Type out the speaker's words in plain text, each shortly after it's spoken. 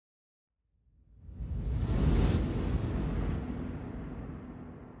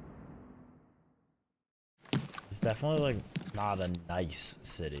definitely like not a nice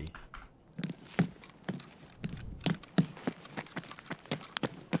city.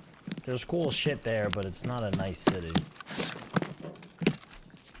 There's cool shit there, but it's not a nice city.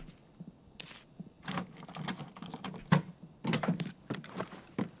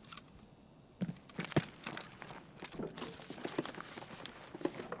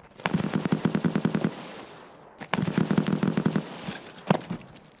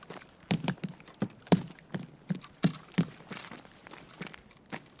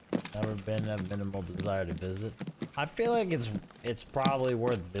 Never been, have minimal desire to visit. I feel like it's probably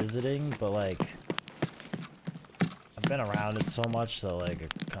worth visiting, but like I've been around it so much that like I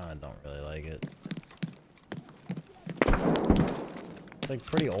kind of don't really like it. It's like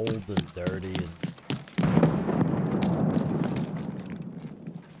pretty old and dirty and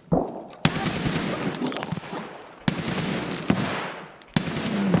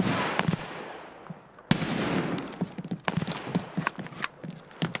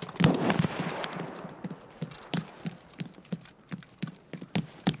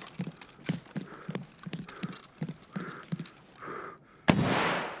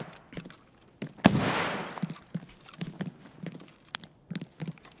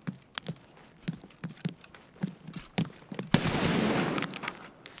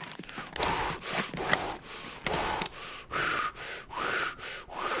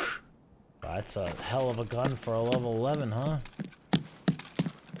that's a hell of a gun for a level 11, huh?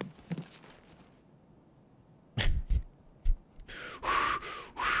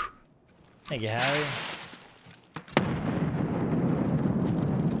 Thank you, Harry.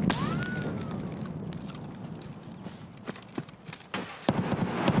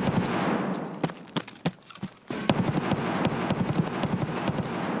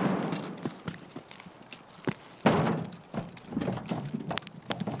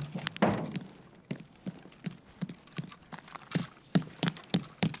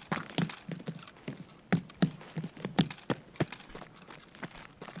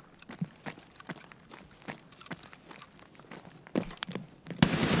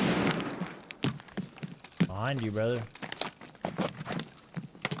 Behind you, brother.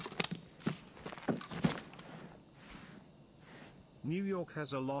 New York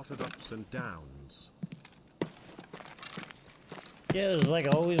has a lot of ups and downs. Yeah, there's like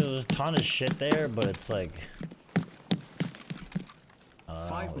always a ton of shit there, but it's like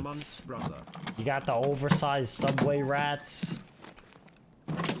 5 months, brother. You got the oversized subway rats.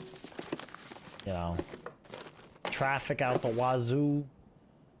 You know, traffic out the wazoo.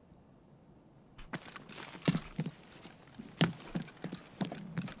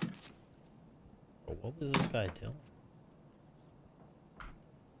 What was this guy doing?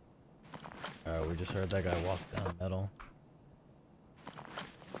 Alright, we just heard that guy walk down metal.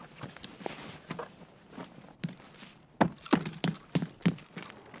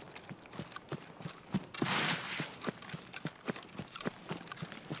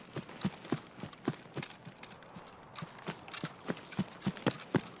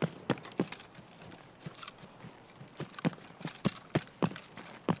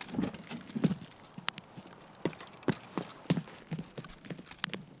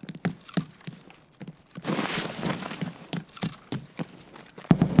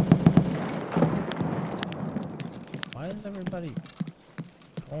 Why is everybody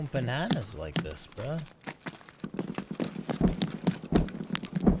going bananas like this, bruh?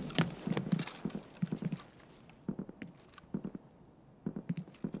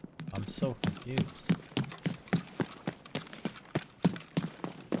 I'm so confused.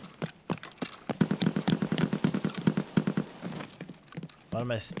 Why do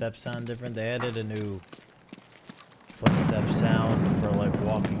my steps sound different? They added a new footstep sound for like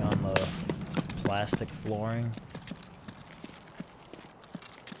walking on the plastic flooring.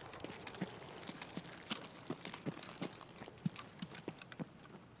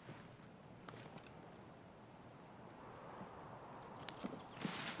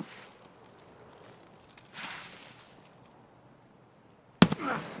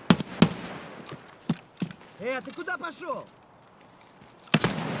 Ты куда пошел?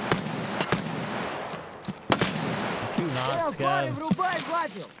 Do not scab. Врубай,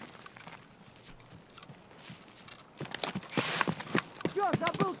 батю! Чё,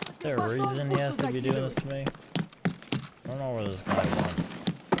 забыл? Is there a reason he has to be doing this to me? I don't know where this guy went.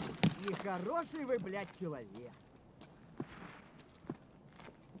 Нехороший вы, блядь, человек.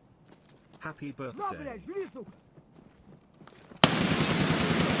 Happy На, birthday. блядь, жри, сука!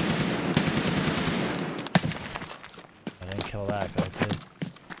 I didn't kill that guy, too.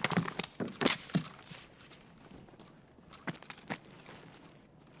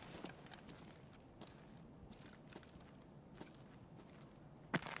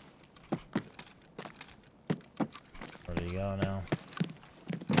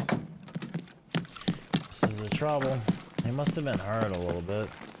 This is the trouble. He must have been hurt a little bit.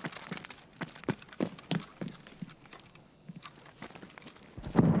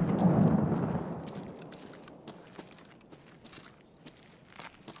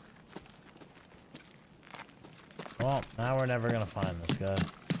 Well, now we're never gonna find this guy.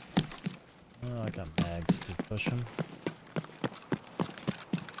 Oh, I got mags to push him.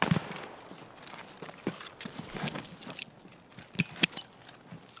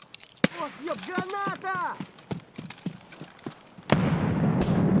 Вот ёб, граната!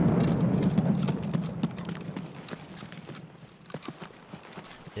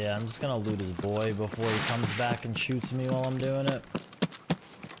 Yeah, I'm just gonna loot his boy before he comes back and shoots me while I'm doing it.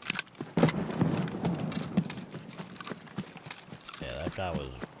 Yeah, that guy was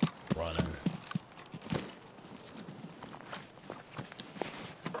running.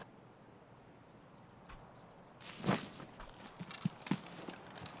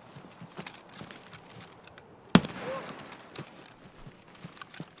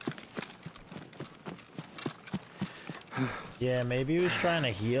 Yeah, maybe he was trying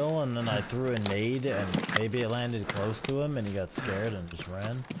to heal and then I threw a nade and maybe it landed close to him and he got scared and just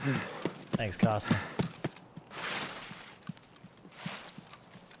ran. Thanks, Costa.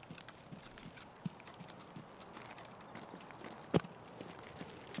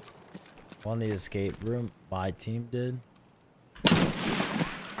 On the escape room, my team did.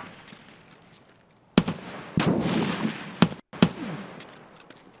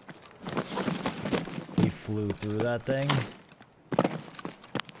 He flew through that thing.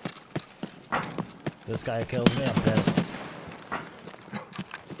 This guy kills me, I'm pissed.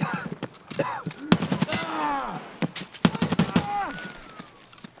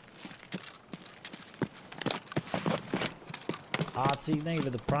 Otzi, thank you for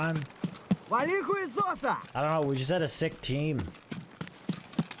the prime. Вали хуесоса! I don't know, we just had a sick team.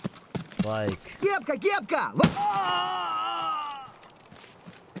 Like... Кепка, кепка!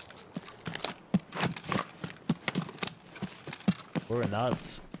 We're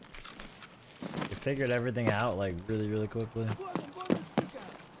nuts. We figured everything out like really quickly.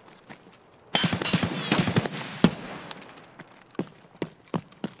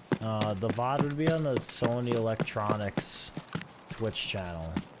 The VOD would be on the Sony Electronics Twitch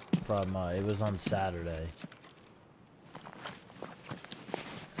channel from, it was on Saturday.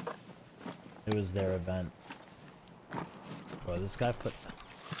 It was their event. Boy, this guy put...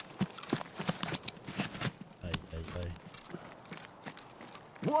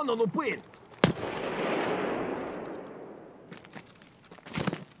 Вон он, упырь!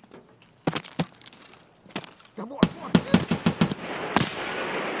 Да вот, вот!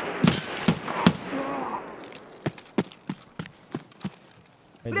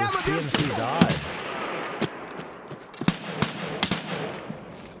 Hey, this PMC died.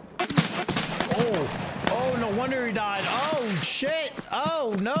 Oh, no wonder he died. Oh, shit.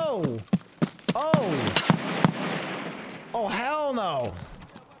 Oh, no. Oh. Oh, hell no.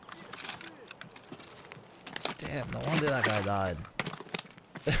 Damn, no wonder that guy died.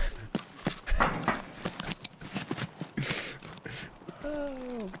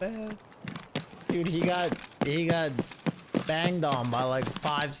 Oh, man. Dude, he got banged on by like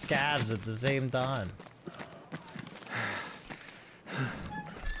 5 scabs at the same time.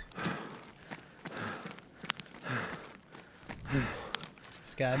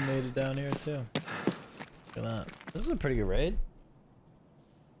 Scab made it down here too. Look at that. This is a pretty good raid.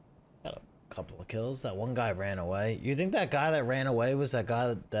 Got a couple of kills. That one guy ran away. You think that guy that ran away was that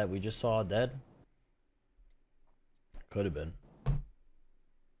guy that we just saw dead? Could have been. I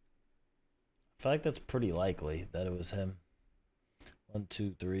feel like that's pretty likely that it was him. 1,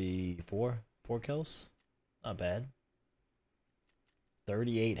 2, 3, 4. 4 kills. Not bad.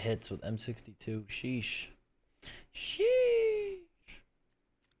 38 hits with M62. Sheesh. Sheesh.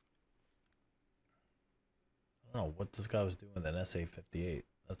 I don't know what this guy was doing with an SA-58.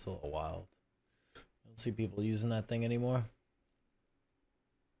 That's a little wild. I don't see people using that thing anymore.